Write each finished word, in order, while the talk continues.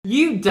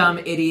You dumb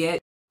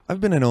idiot. I've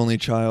been an only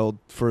child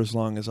for as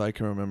long as I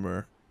can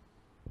remember,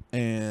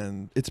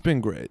 and it's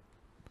been great.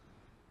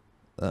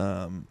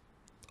 A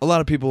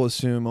lot of people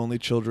assume only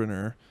children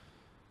are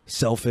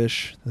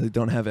selfish, they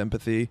don't have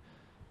empathy,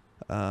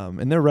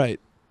 and they're right.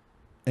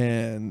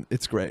 And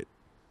it's great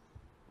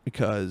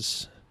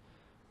because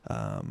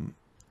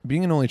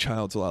being an only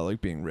child's a lot like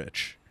being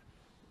rich.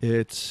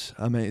 It's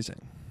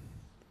amazing.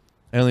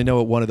 I only know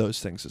what one of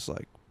those things is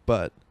like,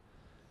 but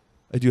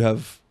I do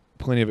have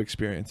plenty of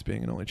experience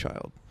being an only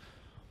child.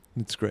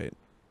 It's great.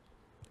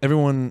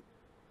 Everyone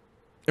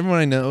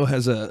I know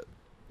has a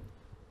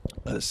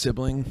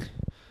sibling.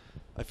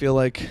 I feel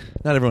like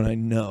not everyone I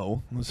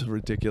know. That's a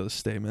ridiculous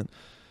statement.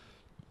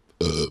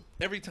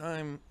 Every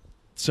time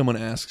someone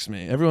asks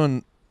me,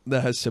 everyone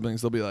that has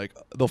siblings, they'll be like,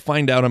 they'll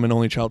find out I'm an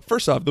only child.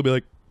 First off, they'll be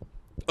like,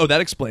 "Oh, that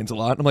explains a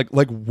lot." I'm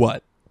like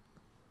what?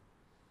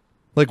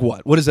 Like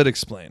what? What does that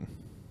explain?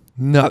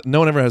 No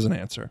one ever has an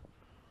answer.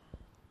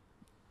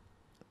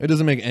 It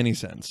doesn't make any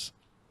sense.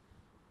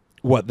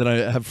 What, that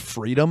I have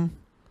freedom?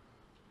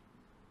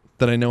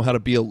 That I know how to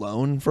be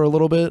alone for a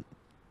little bit?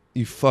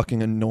 You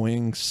fucking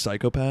annoying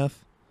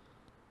psychopath.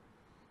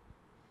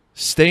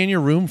 Stay in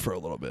your room for a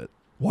little bit.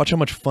 Watch how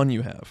much fun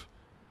you have.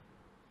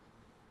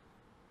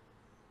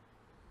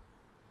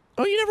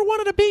 Oh, you never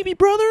wanted a baby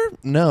brother?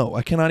 No,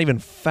 I cannot even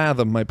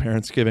fathom my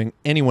parents giving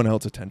anyone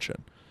else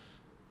attention.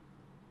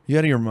 You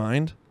out of your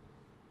mind?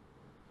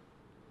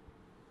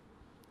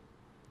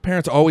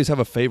 Parents always have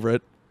a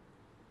favorite.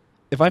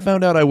 If I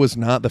found out I was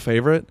not the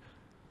favorite,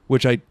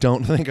 which I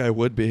don't think I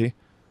would be,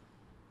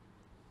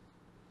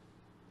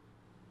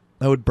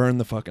 I would burn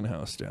the fucking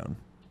house down.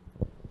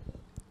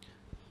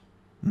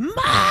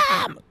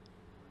 Mom!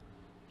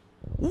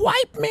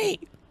 Wipe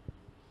me!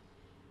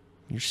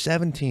 You're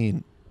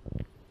 17.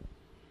 You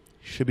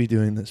should be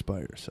doing this by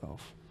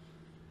yourself.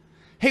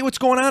 Hey, what's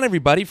going on,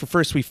 everybody? For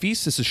First We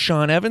Feast, this is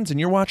Sean Evans, and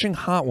you're watching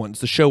Hot Ones,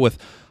 the show with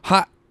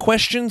hot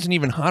questions and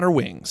even hotter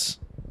wings.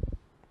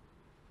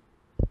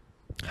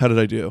 How did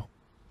I do?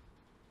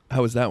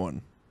 How was that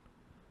one?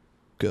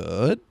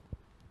 Good.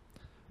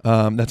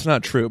 That's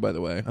not true, by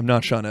the way. I'm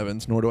not Sean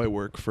Evans, nor do I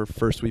work for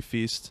First We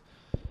Feast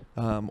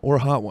or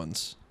Hot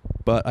Ones.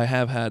 But I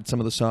have had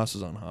some of the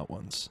sauces on Hot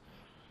Ones.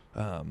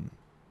 That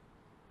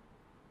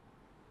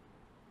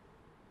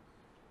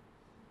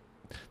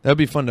would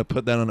be fun to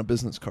put that on a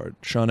business card.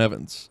 Sean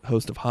Evans,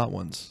 host of Hot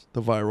Ones,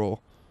 the viral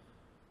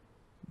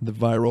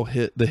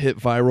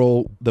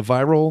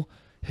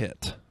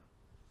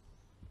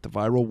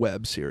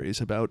web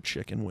series about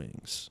chicken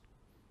wings.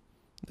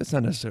 It's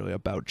not necessarily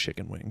about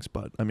chicken wings,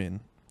 but I mean,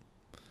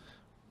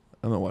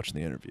 I'm not watching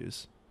the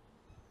interviews.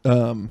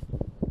 I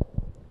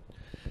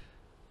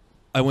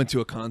went to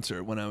a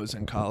concert when I was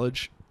in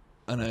college,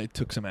 and I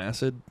took some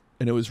acid,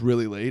 and it was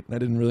really late, and I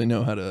didn't really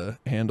know how to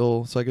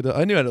handle psychedelics.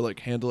 I knew how to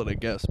like handle it, I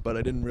guess, but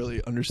I didn't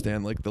really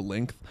understand like the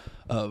length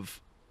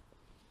of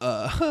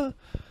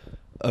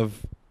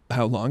of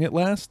how long it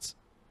lasts.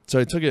 So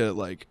I took it at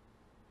like,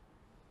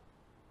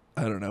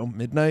 I don't know,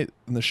 midnight,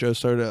 and the show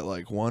started at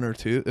like 1 or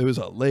 2. It was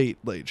a late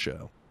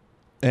show.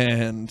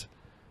 And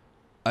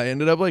I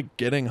ended up like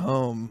getting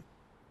home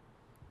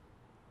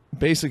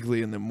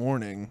basically in the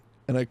morning,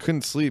 and I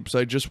couldn't sleep.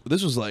 So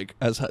this was like,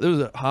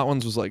 Hot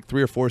Ones was like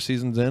 3 or 4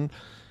 seasons in,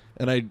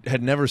 and I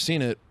had never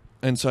seen it.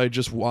 And so I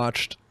just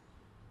watched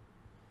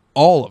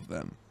all of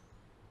them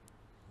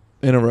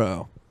in a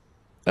row.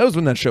 That was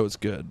when that show was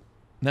good.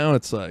 Now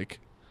it's like,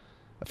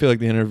 I feel like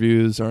the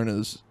interviews aren't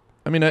as,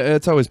 I mean,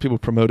 it's always people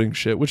promoting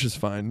shit, which is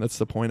fine. That's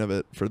the point of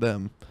it for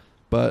them.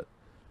 But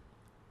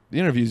the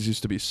interviews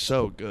used to be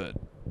so good.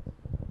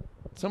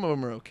 Some of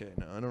them are okay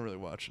now. I don't really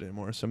watch it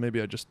anymore, so maybe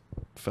I just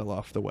fell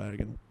off the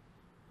wagon.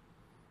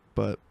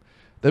 But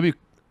I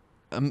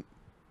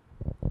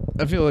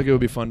feel like it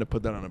would be fun to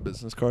put that on a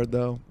business card,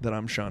 though, that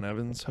I'm Sean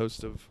Evans,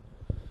 host of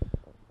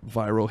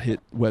viral hit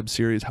web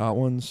series Hot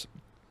Ones.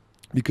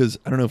 Because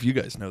I don't know if you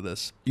guys know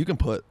this. You can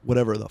put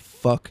whatever the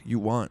fuck you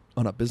want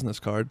on a business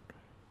card.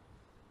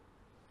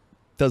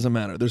 Doesn't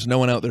matter. There's no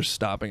one out there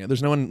stopping it.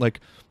 There's no one like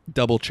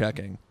double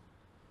checking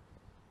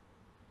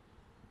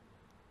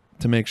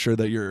to make sure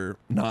that you're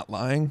not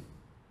lying.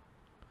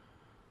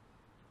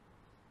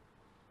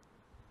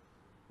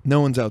 No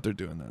one's out there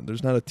doing that.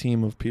 There's not a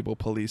team of people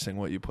policing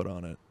what you put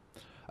on it.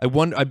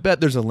 I bet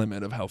there's a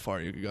limit of how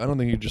far you can go. I don't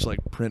think you just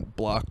like print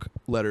block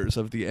letters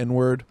of the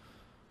N-word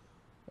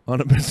on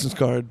a business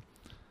card.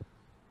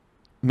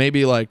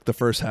 Maybe like the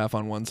first half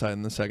on one side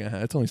and the second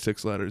half. It's only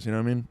 6 letters, you know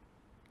what I mean?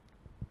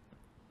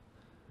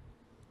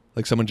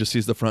 Like someone just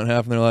sees the front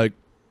half and they're like,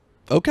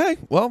 okay,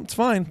 well, it's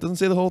fine. Doesn't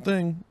say the whole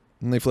thing.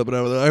 And they flip it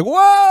over. They're like,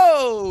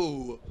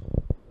 whoa!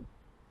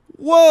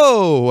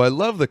 Whoa! I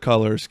love the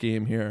color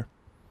scheme here.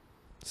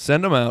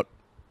 Send them out.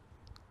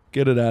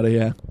 Get it out of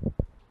here.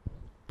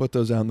 Put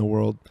those out in the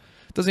world.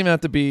 It doesn't even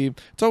have to be.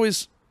 It's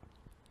always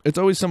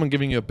someone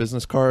giving you a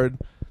business card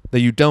that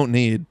you don't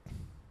need.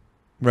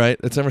 Right?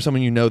 It's never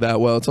someone you know that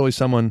well. It's always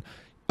someone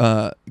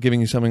giving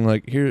you something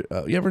like, here,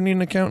 you ever need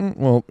an accountant?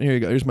 Well, here you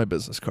go. Here's my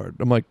business card.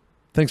 I'm like,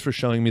 thanks for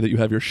showing me that you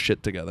have your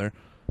shit together.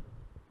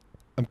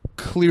 I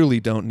clearly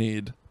don't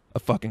need a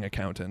fucking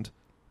accountant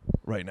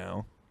right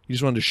now. You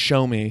just wanted to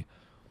show me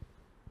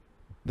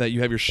that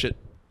you have your shit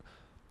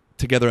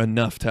together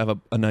enough to have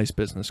a nice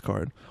business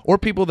card. Or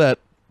people that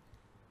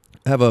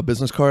have a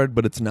business card,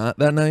 but it's not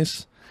that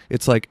nice.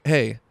 It's like,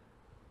 hey,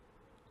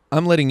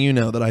 I'm letting you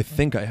know that I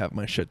think I have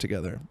my shit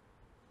together.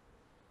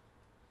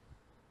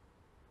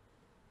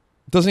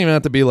 It doesn't even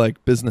have to be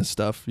like business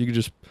stuff. You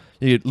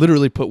could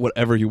literally put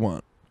whatever you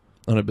want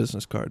on a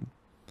business card.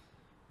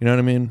 You know what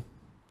I mean?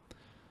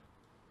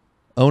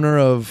 Owner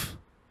of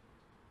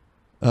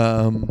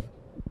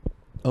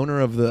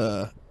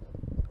the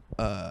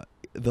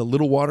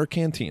Little Water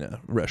Cantina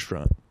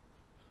restaurant.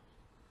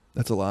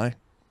 That's a lie.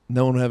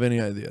 No one would have any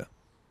idea.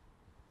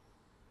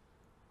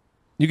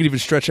 You could even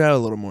stretch out a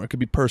little more. It could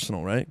be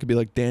personal, right? It could be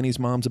like Danny's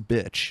mom's a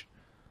bitch.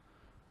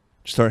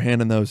 Just start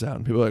handing those out.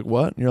 And people are like,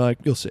 what? And you're like,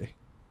 you'll see.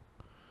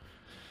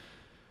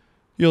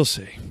 You'll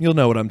see. You'll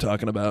know what I'm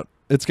talking about.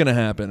 It's going to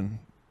happen.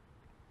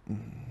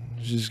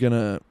 She's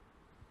going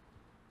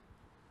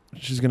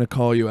to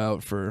call you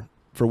out for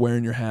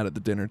wearing your hat at the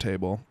dinner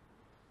table.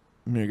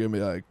 And you're going to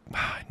be like,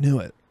 I knew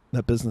it.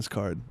 That business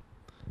card.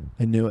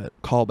 I knew it.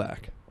 Call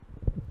back.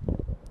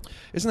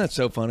 Isn't that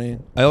so funny?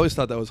 I always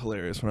thought that was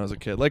hilarious when I was a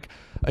kid. Like,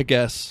 I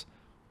guess,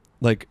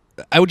 like,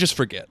 I would just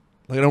forget.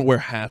 Like, I don't wear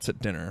hats at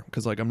dinner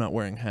because, like, I'm not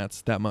wearing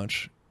hats that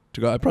much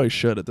to go. I probably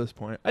should at this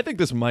point. I think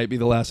this might be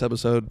the last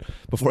episode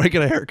before I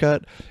get a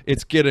haircut.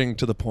 It's getting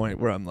to the point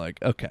where I'm like,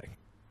 okay,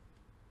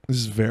 this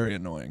is very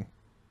annoying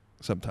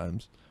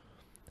sometimes.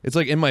 It's,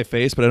 like, in my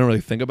face, but I don't really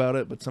think about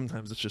it. But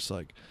sometimes it's just,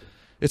 like,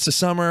 it's the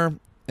summer,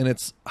 and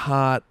it's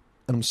hot,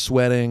 and I'm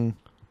sweating,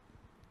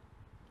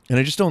 and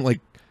I just don't,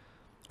 like,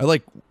 I,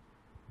 like,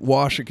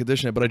 wash and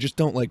condition it, but I just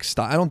don't like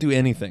stop. I don't do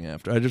anything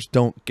after. I just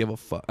don't give a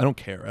fuck. I don't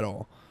care at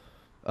all.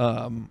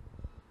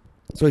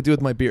 So I do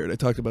with my beard. I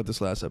talked about this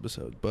last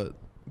episode, but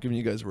I'm giving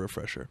you guys a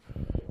refresher.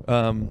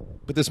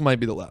 But this might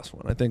be the last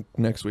one. I think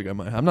next week I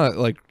might. I'm not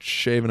like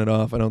shaving it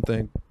off, I don't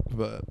think,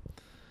 but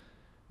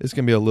it's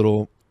gonna be a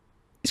little.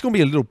 It's gonna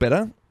be a little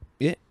better.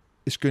 Yeah,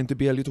 it's going to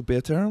be a little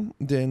better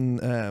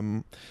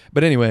than.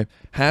 But anyway,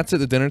 hats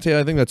at the dinner table.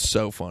 I think that's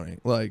so funny.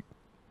 Like.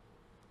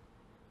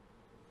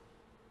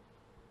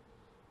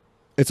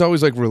 It's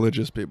always like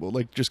religious people,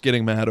 like just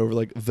getting mad over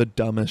like the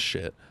dumbest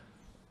shit.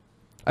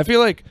 I feel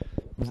like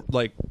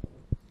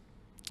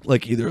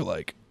either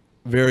like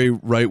very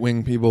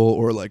right-wing people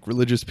or like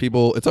religious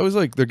people. It's always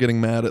like they're getting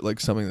mad at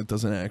like something that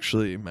doesn't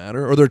actually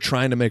matter, or they're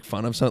trying to make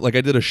fun of something. Like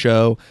I did a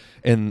show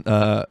in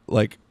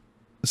like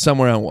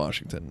somewhere out in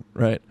Washington,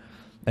 right?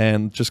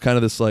 And just kind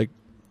of this like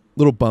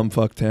little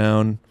bumfuck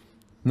town.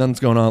 Nothing's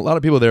going on. A lot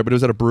of people there, but it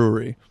was at a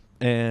brewery.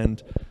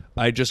 And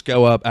I just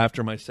go up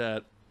after my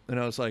set. And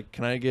I was like,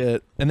 can I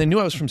get... And they knew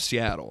I was from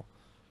Seattle.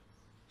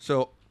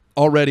 So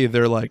already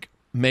they're like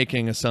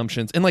making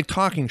assumptions and like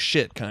talking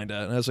shit kind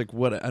of. And I was like,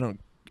 what? I don't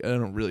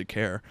really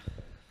care.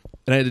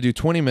 And I had to do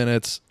 20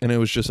 minutes and it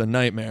was just a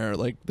nightmare.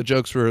 Like the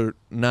jokes were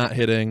not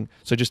hitting.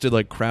 So I just did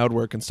like crowd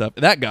work and stuff.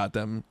 That got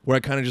them where I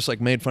kind of just like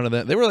made fun of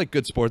them. They were like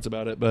good sports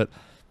about it, but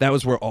that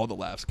was where all the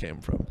laughs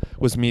came from.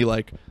 Was me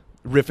like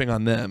riffing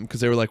on them because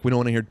they were like, we don't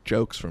want to hear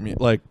jokes from you.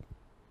 Like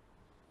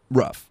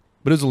rough.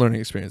 But it was a learning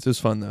experience. It was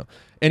fun, though.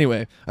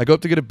 Anyway, I go up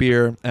to get a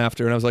beer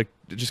after, and I was like,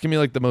 just give me,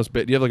 like, the most...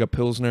 Do you have, like, a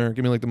Pilsner?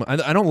 Give me, like,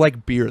 I don't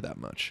like beer that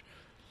much,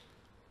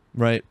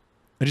 right?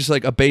 I just,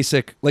 like, a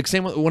basic... Like,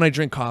 same when I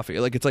drink coffee.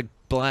 Like, it's, like,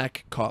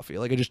 black coffee.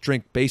 Like, I just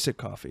drink basic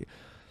coffee.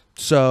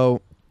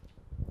 So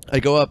I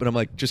go up, and I'm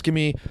like, just give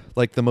me,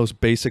 like, the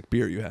most basic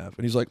beer you have.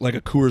 And he's like a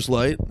Coors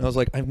Light? And I was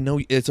like, I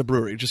know it's a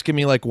brewery. Just give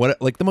me, like,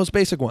 what... Like, the most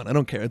basic one. I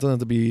don't care. It doesn't have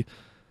to be,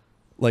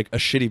 like, a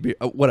shitty beer.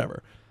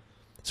 Whatever.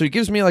 So he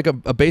gives me like a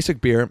basic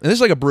beer, and this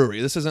is like a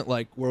brewery. This isn't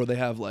like where they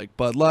have like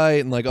Bud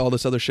Light and like all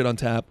this other shit on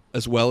tap,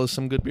 as well as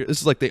some good beer.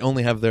 This is like they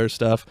only have their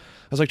stuff.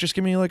 I was like, just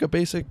give me like a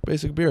basic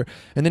beer.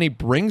 And then he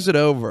brings it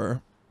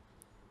over,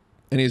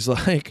 and he's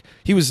like,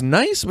 he was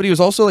nice, but he was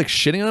also like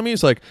shitting on me.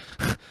 He's like,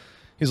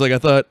 I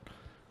thought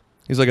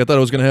I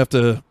was gonna have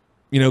to,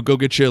 go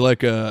get you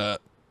like a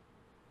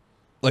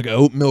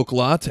oat milk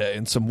latte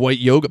and some white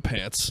yoga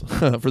pants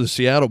for the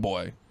Seattle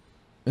boy.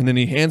 And then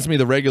he hands me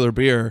the regular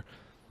beer.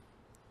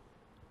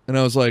 And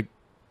I was like,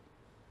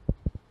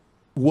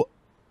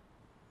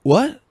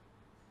 what?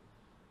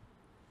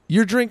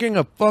 You're drinking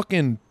a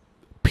fucking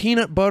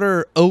peanut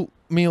butter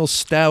oatmeal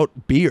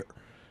stout beer.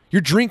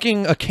 You're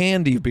drinking a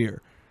candy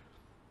beer.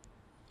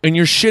 And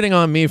you're shitting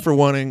on me for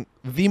wanting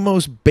the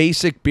most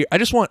basic beer. I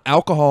just want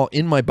alcohol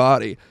in my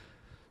body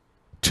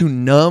to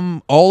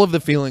numb all of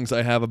the feelings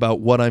I have about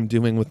what I'm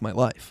doing with my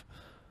life.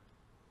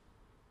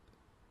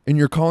 And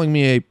you're calling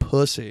me a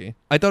pussy.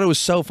 I thought it was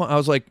so fun. I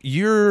was like,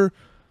 You're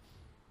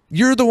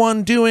the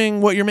one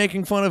doing what you're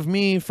making fun of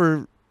me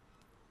for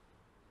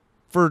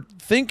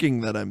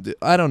thinking that I'm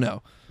I don't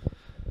know.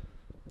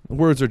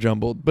 Words are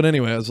jumbled. But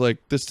anyway, I was like,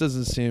 this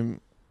doesn't seem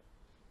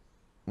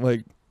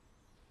like,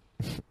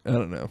 I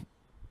don't know.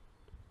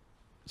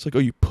 It's like, oh,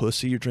 you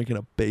pussy, you're drinking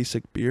a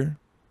basic beer?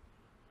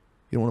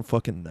 You don't want a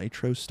fucking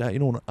nitro stout? You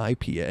don't want an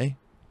IPA?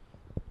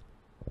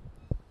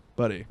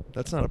 Buddy,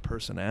 that's not a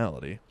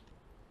personality.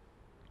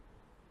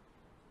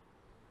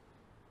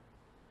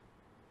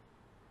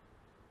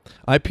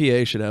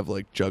 IPA should have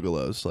like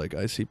juggalos, like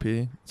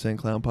ICP, Insane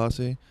Clown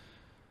Posse.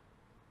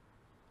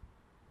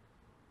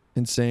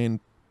 Insane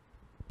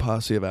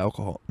Posse of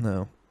Alcohol.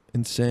 No.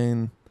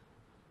 Insane.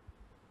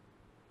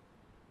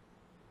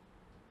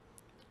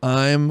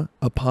 I'm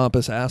a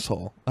Pompous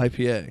Asshole.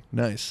 IPA.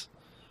 Nice.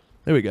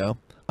 There we go.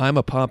 I'm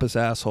a Pompous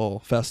Asshole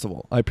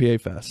Festival.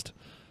 IPA Fest.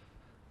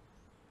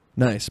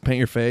 Nice. Paint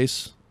your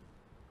face.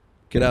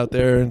 Get out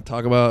there and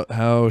talk about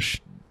how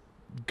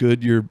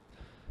good your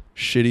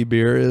shitty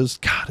beer is.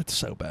 God, it's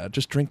so bad.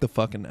 Just drink the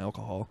fucking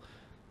alcohol,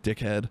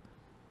 dickhead.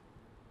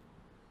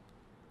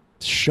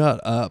 Shut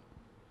up.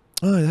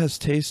 Oh, it has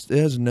taste. It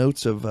has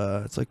notes of.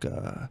 It's like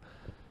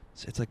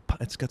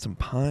it's got some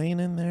pine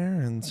in there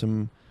and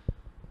some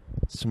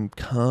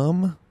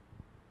cum.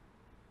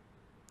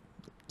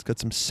 It's got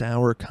some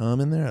sour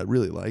cum in there. I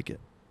really like it.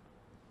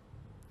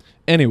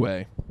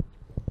 Anyway,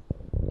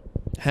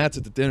 hats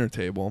at the dinner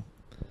table.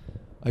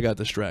 I got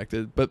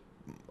distracted, but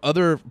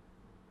other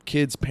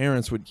kids'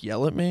 parents would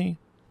yell at me,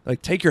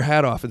 like, "Take your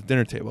hat off at the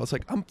dinner table." I was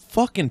like, "I'm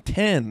fucking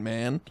 10,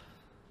 man.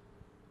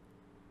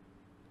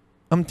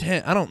 I'm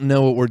 10. I don't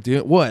know what we're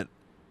doing. What?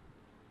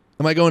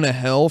 Am I going to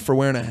hell for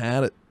wearing a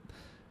hat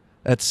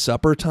at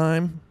supper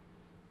time?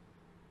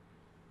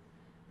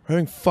 We're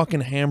having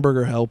fucking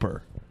hamburger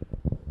helper.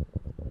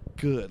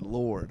 Good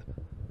Lord.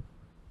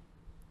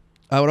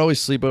 I would always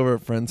sleep over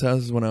at friends'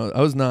 houses when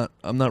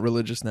I'm not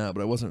religious now,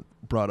 but I wasn't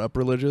brought up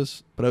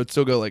religious, but I would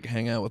still go like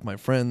hang out with my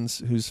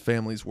friends whose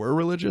families were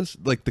religious.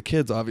 Like the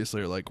kids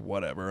obviously are like,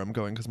 whatever, I'm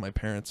going because my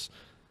parents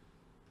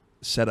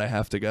said I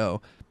have to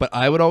go. But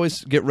I would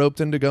always get roped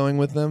into going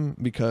with them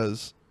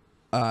because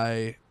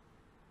I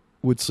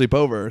would sleep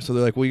over. So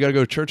they're like, well, you got to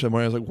go to church in the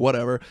morning. I was like,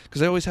 whatever. Because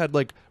they always had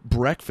like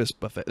breakfast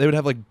buffet. They would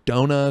have like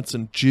donuts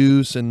and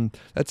juice and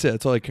that's it.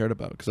 That's all I cared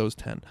about because I was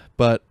 10.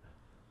 But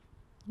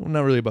well,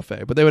 not really a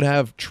buffet, but they would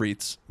have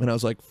treats. And I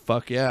was like,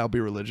 fuck yeah, I'll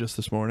be religious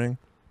this morning.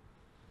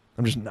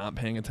 I'm just not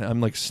paying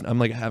attention. I'm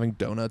like having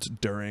donuts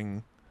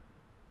during.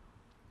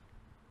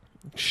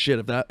 Shit,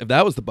 if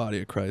that was the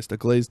body of Christ, a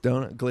glazed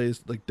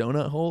like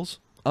donut holes,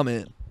 I'm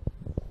in.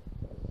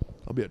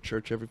 I'll be at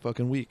church every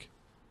fucking week.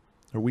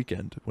 Or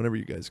weekend, whenever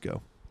you guys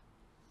go.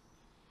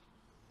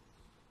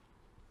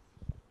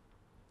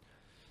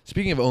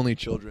 Speaking of only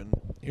children,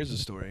 here's a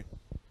story.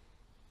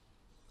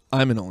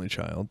 I'm an only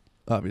child,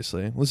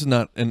 obviously. Well, this is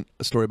not a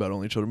story about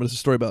only children, but it's a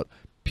story about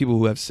people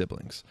who have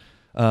siblings.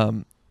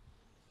 And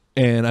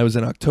I was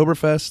in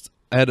Oktoberfest.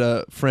 I had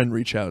a friend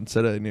reach out and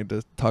said I need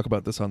to talk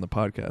about this on the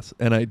podcast.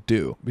 And I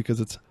do, because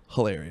it's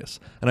hilarious.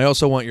 And I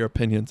also want your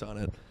opinions on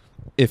it,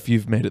 if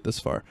you've made it this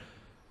far.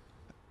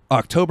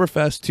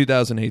 Oktoberfest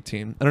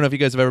 2018. I don't know if you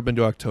guys have ever been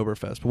to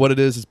Oktoberfest, but what it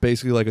is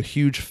basically like a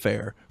huge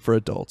fair for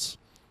adults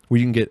where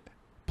you can get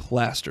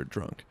plastered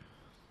drunk.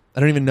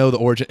 I don't even know the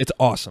origin. It's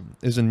awesome.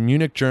 It was in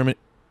Munich,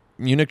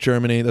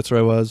 Germany. That's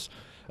where I was.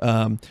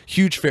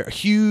 Huge fair,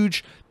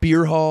 huge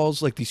beer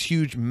halls, like these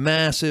huge,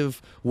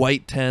 massive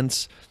white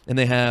tents, and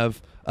they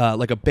have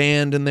like a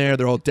band in there.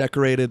 They're all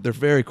decorated. They're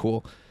very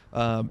cool,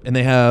 and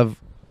they have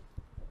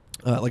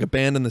like a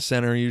band in the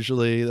center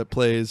usually that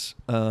plays.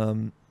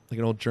 Like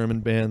an old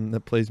German band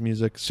that plays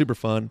music. Super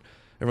fun.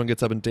 Everyone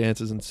gets up and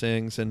dances and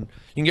sings. And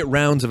you can get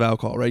rounds of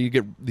alcohol, right? You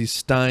get these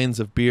steins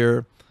of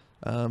beer.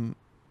 And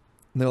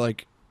they're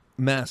like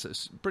massive.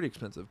 Pretty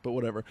expensive, but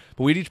whatever.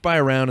 But we'd each buy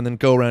a round and then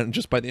go around. And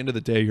just by the end of the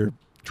day, you're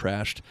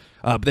trashed.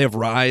 But they have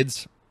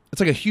rides.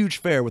 It's like a huge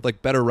fair with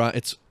like better rides.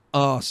 It's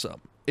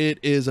awesome. It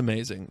is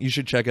amazing. You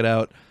should check it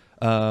out.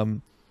 I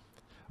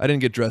didn't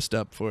get dressed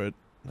up for it.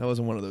 I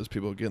wasn't one of those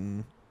people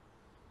getting...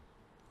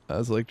 I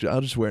was like,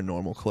 I'll just wear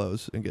normal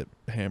clothes and get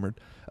hammered.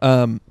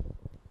 But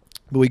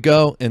we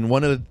go, and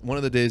one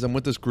of the days I'm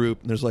with this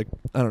group, and there's like,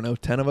 I don't know,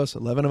 10 of us,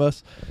 11 of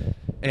us,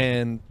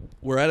 and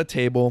we're at a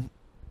table,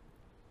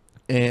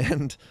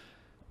 and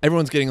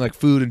everyone's getting like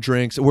food and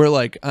drinks. We're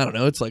like, I don't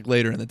know, it's like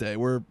later in the day.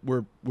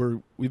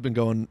 We've been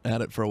going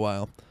at it for a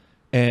while,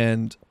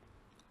 and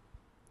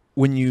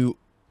when you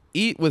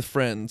eat with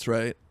friends,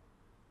 right?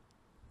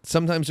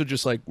 Sometimes you'll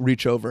just like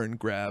reach over and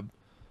grab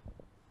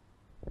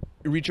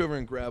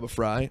a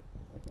fry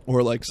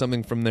or like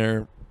something from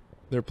their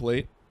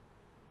plate,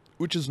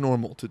 which is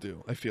normal to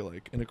do, I feel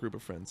like, in a group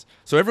of friends.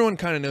 So everyone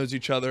kind of knows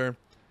each other,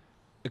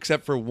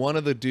 except for one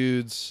of the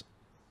dudes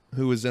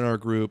who was in our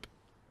group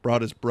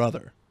brought his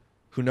brother,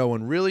 who no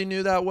one really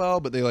knew that well,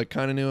 but they like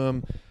kind of knew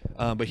him.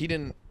 But he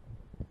didn't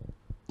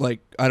like,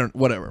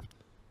 whatever.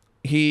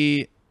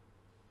 He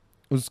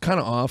was kind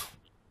of off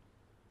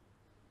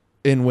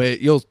in way,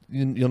 you'll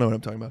know what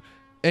I'm talking about.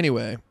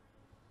 Anyway,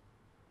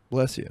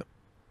 bless you.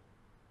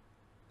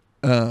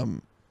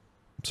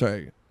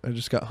 Sorry, I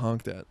just got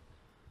honked at.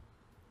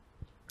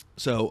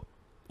 So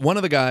one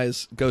of the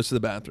guys goes to the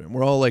bathroom.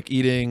 We're all like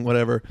eating,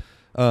 whatever.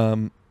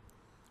 One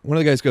of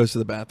the guys goes to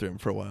the bathroom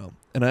for a while,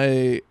 and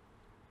I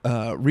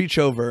reach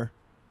over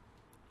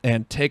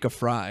and take a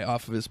fry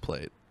off of his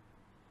plate.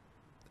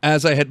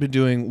 as I had been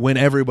doing when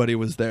everybody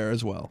was there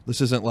as well.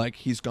 This isn't like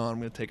he's gone, I'm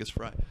going to take his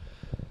fry.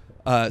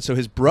 So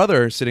his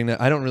brother sitting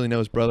there, I don't really know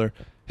his brother.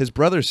 His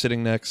brother's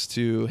sitting next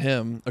to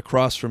him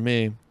across from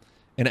me.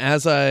 And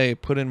as I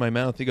put in my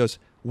mouth, he goes,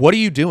 "What are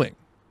you doing?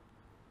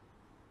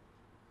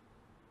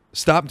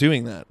 Stop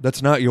doing that.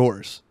 That's not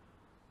yours."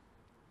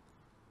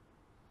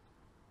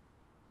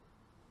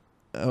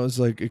 I was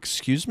like,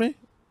 "Excuse me?"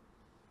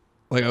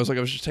 Like, I was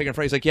just taking a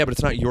fry. He's like, "Yeah, but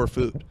it's not your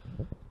food."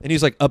 And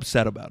he's like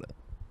upset about it.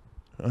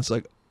 I was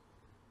like,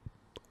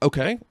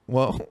 "Okay,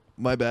 well,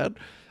 my bad."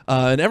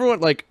 And everyone,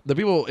 like, the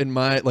people in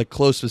my, like,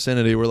 close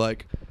vicinity were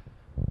like,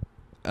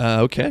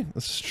 "Okay,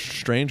 this is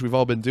strange. We've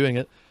all been doing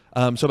it."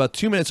 So about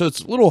 2 minutes. So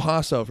it's a little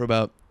hostile for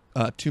about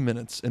 2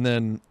 minutes. And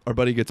then our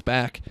buddy gets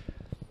back.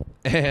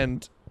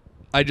 And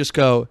I just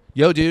go,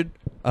 "Yo, dude,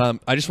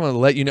 I just want to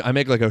let you know." I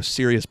make, like, a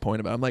serious point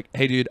about it. I'm like,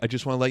 "Hey, dude, I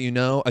just want to let you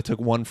know I took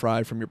one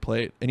fry from your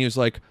plate." And he was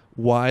like,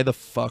 "Why the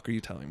fuck are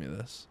you telling me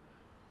this?"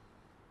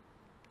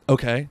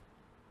 "Okay."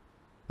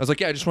 I was like,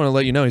 "Yeah, I just want to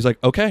let you know." He's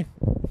like, "Okay."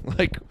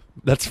 Like,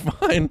 that's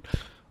fine.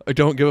 I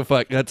don't give a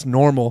fuck. That's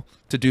normal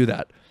to do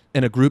that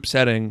in a group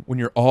setting when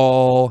you're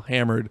all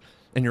hammered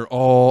and you're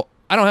all,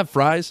 I don't have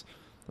fries.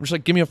 I'm just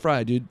like, "Give me a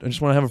fry, dude. I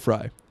just want to have a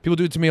fry." People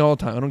do it to me all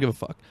the time. I don't give a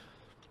fuck.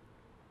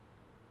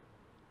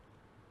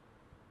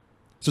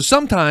 So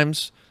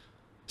sometimes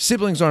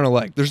siblings aren't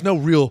alike. There's no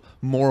real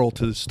moral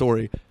to the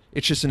story.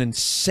 It's just an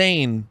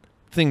insane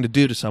thing to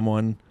do to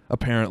someone,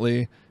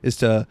 apparently, is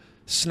to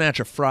snatch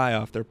a fry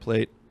off their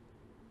plate.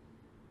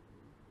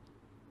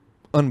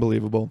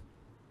 Unbelievable.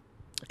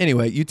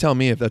 Anyway, you tell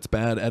me if that's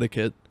bad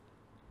etiquette.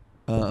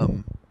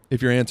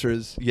 If your answer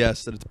is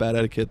yes, that it's bad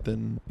etiquette,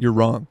 then you're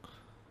wrong.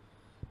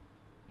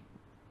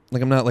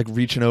 Like, I'm not, like,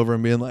 reaching over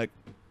and being like,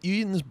 "You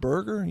eating this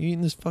burger? You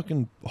eating this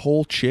fucking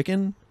whole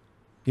chicken?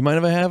 You mind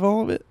if I have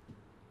all of it?"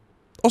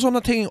 Also, I'm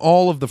not taking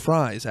all of the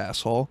fries,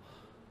 asshole.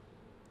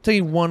 I'm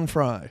taking one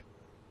fry.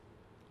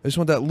 I just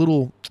want that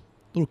little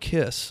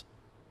kiss.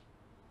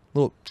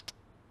 Little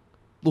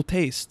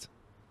taste.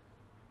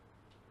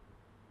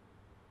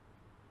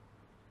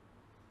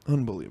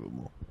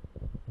 Unbelievable.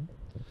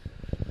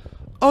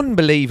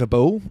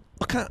 Unbelievable.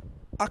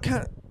 I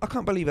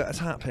can't believe it has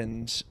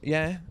happened.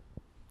 Yeah?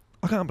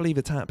 I can't believe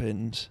it's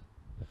happened.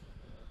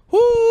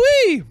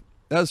 Woo-wee!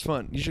 That was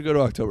fun. You should go to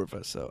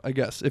Oktoberfest, though, I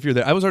guess, if you're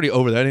there. I was already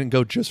over there. I didn't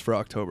go just for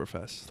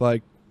Oktoberfest.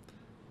 Like,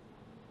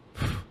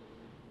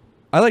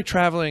 I like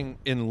traveling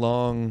in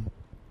long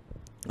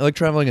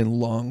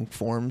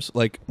forms,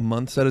 like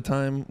months at a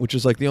time, which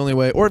is like the only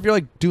way. Or if you're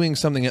like doing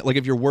something, like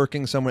if you're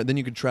working somewhere, then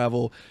you could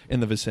travel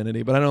in the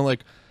vicinity. But I don't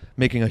like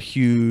making a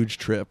huge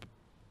trip.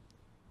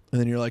 And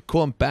then you're like,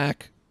 "Cool, I'm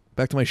back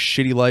to my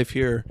shitty life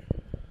here.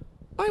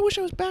 I wish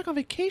I was back on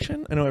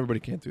vacation." I know everybody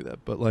can't do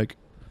that, but like,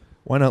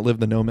 why not live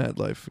the nomad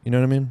life? You know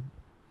what I mean?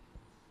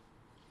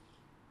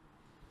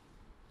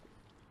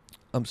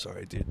 I'm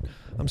sorry, dude.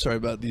 I'm sorry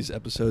about these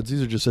episodes.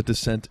 These are just a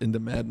descent into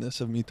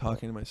madness of me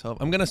talking to myself.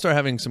 I'm going to start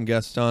having some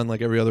guests on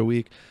like every other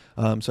week.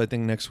 So I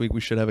think next week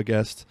we should have a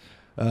guest.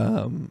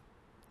 And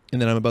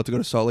then I'm about to go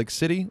to Salt Lake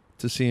City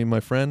to see my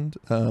friend,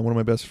 one of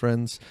my best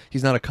friends.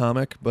 He's not a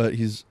comic, but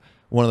he's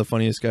one of the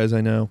funniest guys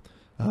I know.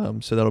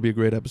 So that'll be a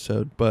great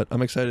episode. But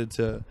I'm excited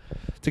to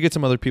get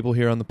some other people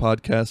here on the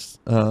podcast,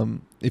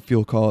 if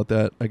you'll call it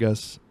that, I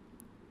guess.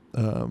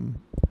 But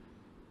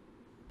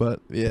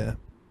yeah.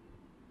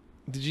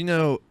 Did you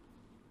know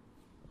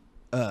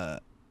John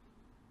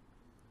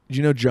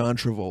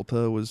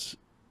Travolta was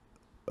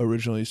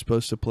originally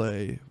supposed to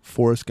play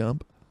Forrest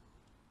Gump?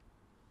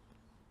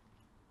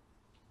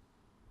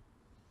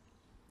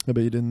 I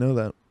bet you didn't know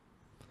that.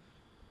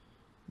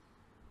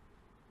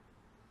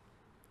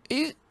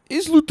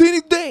 It's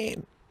Lieutenant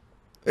Dan.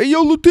 "Hey,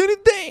 yo,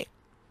 Lieutenant Dan.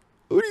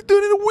 What are you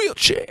doing in a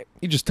wheelchair?"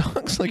 He just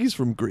talks like he's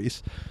from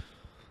Greece.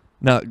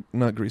 Not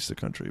Grease the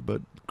country,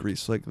 but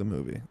Grease like the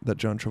movie that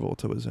John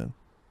Travolta was in.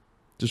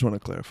 Just want to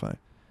clarify.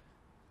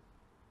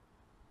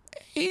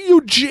 "Hey, yo,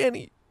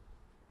 Jenny.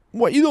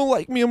 What, you don't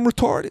like me? I'm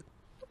retarded."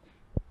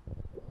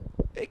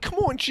 "Hey, come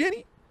on,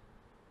 Jenny.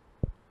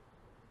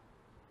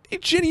 Hey,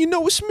 Jenny, you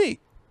know it's me.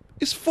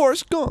 It's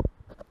Forrest Gump."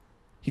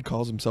 He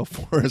calls himself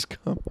Forrest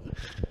Gump.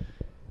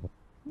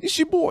 "It's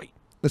your boy."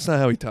 That's not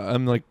how he talks.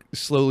 I'm like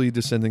slowly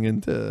descending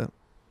into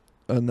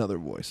another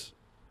voice.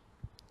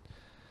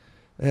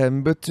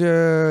 But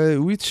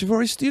which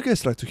voice do you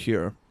guys like to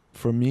hear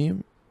from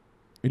me?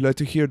 You like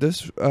to hear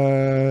this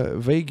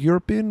vague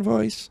European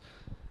voice?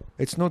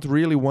 It's not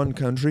really one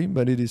country,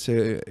 but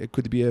it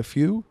could be a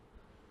few.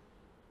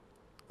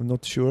 I'm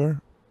not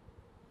sure.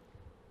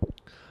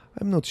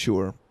 I'm not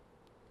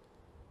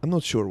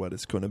sure what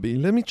it's gonna be.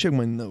 Let me check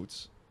my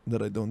notes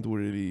that I don't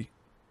really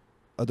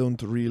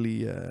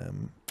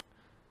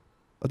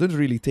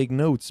take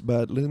notes,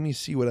 but let me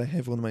see what I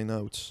have on my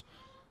notes.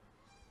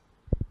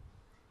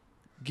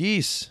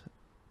 Geese.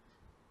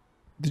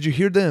 Did you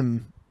hear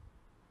them?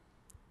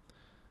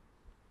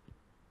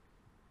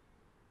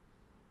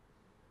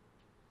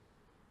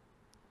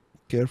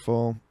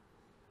 Careful.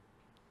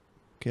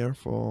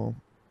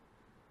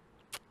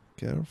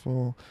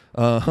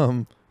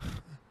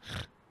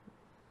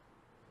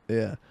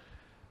 Yeah.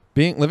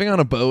 Living on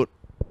a boat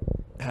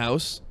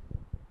house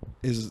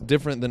is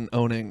different than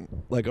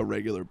owning like a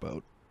regular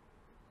boat.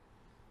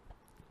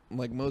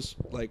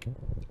 Like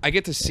I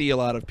get to see a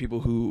lot of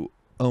people who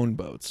own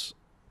boats,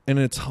 and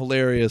it's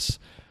hilarious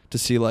to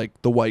see like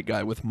the white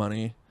guy with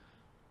money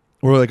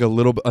or like a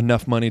little bit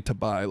enough money to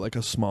buy like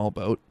a small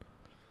boat.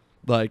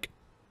 Like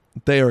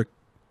they are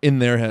in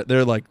their head,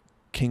 they're like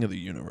king of the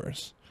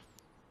universe.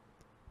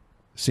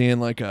 Seeing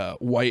like a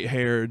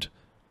white-haired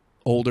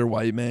older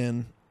white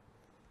man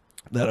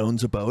that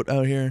owns a boat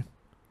out here,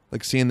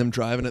 like seeing them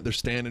driving it, they're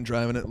standing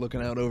driving it,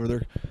 looking out over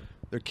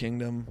their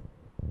kingdom.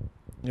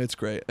 It's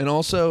great. And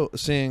also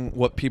seeing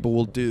what people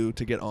will do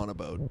to get on a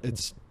boat.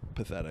 It's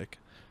pathetic.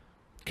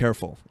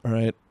 Careful, all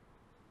right?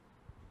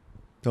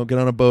 Don't get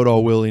on a boat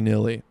all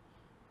willy-nilly.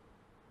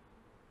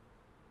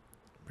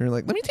 You're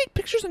like, let me take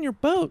pictures on your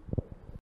boat.